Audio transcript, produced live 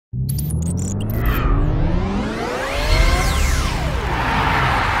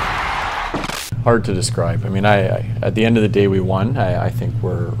Hard to describe. I mean, at the end of the day, we won. I think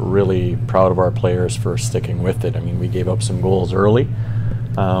we're really proud of our players for sticking with it. I mean, we gave up some goals early.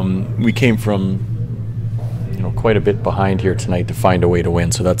 We came from, quite a bit behind here tonight to find a way to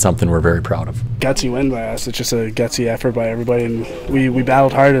win, so that's something we're very proud of. Gutsy win by us. It's just a gutsy effort by everybody, and we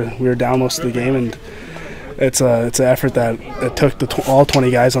battled hard. We were down most of the game, and it's an effort that it took all 20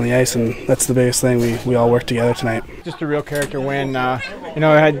 guys on the ice, and that's the biggest thing. We all worked together tonight. Just a real character win. I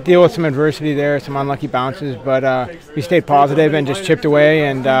had to deal with some adversity there, some unlucky bounces, but we stayed positive and just chipped away,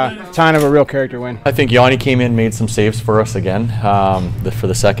 and sign of a real character win. I think Joni came in, made some saves for us again. For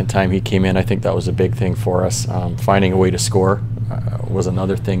the second time he came in, I think that was a big thing for us. Finding a way to score was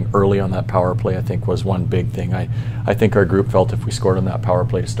another thing early on that power play. I think was one big thing. I think our group felt if we scored on that power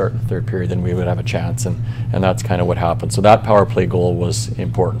play to start the third period, then we would have a chance, and that's kind of what happened. So that power play goal was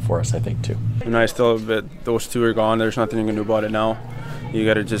important for us, I think, too. And I still, but those two are gone. There's nothing you can do about it now. You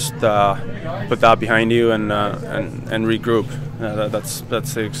got to just put that behind you and regroup.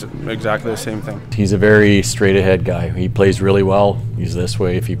 That's exactly the same thing. He's a very straight-ahead guy. He plays really well. He's this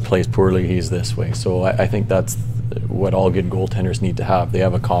way. If he plays poorly, he's this way. So I think that's what all good goaltenders need to have. They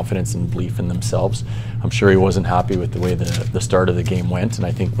have a confidence and belief in themselves. I'm sure he wasn't happy with the way the start of the game went, and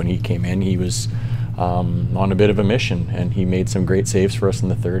I think when he came in, he was on a bit of a mission, and he made some great saves for us in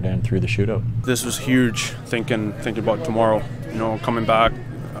the third and through the shootout. This was huge. Thinking about tomorrow. Coming back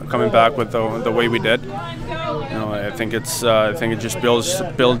with the way we did. I think it just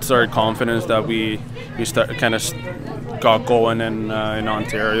builds our confidence that we kind of got going in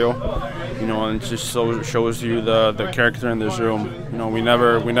Ontario. And it just shows you the character in this room. We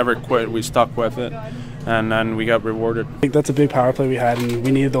never quit. We stuck with it, and then we got rewarded. I think that's a big power play we had, and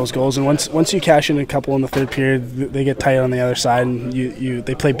we needed those goals. And once you cash in a couple in the third period, they get tight on the other side, and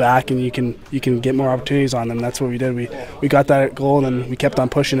they play back, and you can get more opportunities on them. That's what we did. We got that goal, and then we kept on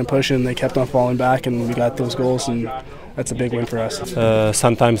pushing and pushing. And they kept on falling back, and we got those goals, and that's a big win for us.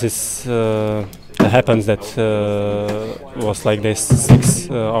 Sometimes it happens that was like this 6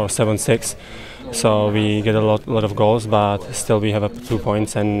 or 7-6. So we get a lot of goals, but still we have 2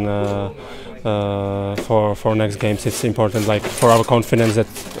 points, and for next games it's important, like for our confidence, that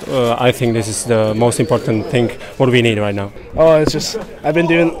I think this is the most important thing what we need right now. It's just I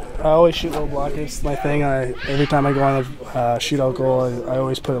always shoot low blocker. It's my thing. Every time I go on a shootout goal, I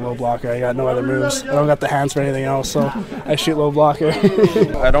always put a low blocker. I got no other moves. I don't got the hands for anything else, so I shoot low blocker.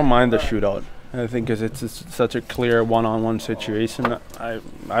 I don't mind the shootout. I think it's such a clear one-on-one situation. I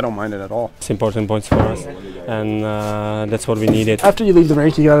don't mind it at all. It's important points for us, and that's what we needed. After you leave the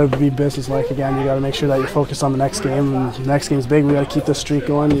rink, you got to be business-like again. You got to make sure that you're focused on the next game. And the next game's big. We got to keep this streak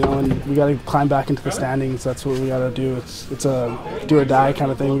going, and we got to climb back into the standings. That's what we got to do. It's a do or die kind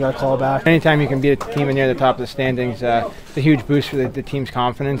of thing. We got to call it back. Anytime you can beat a team near the top of the standings, it's a huge boost for the team's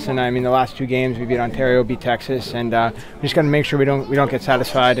confidence. And I mean, the last 2 games we beat Ontario, beat Texas, and we just got to make sure we don't get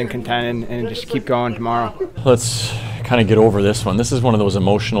satisfied and content, and just keep going tomorrow. Let's kind of get over this one. This is one of those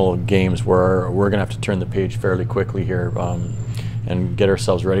emotional games where we're going to have to turn the page fairly quickly here and get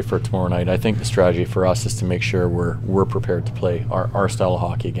ourselves ready for tomorrow night. I think the strategy for us is to make sure we're prepared to play our style of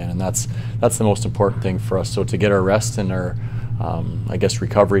hockey again, and that's the most important thing for us. So to get our rest and our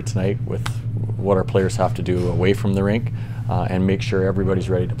recovery tonight with what our players have to do away from the rink, and make sure everybody's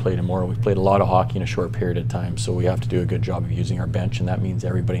ready to play tomorrow. We've played a lot of hockey in a short period of time, so we have to do a good job of using our bench, and that means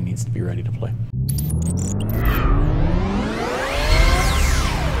everybody needs to be ready to play.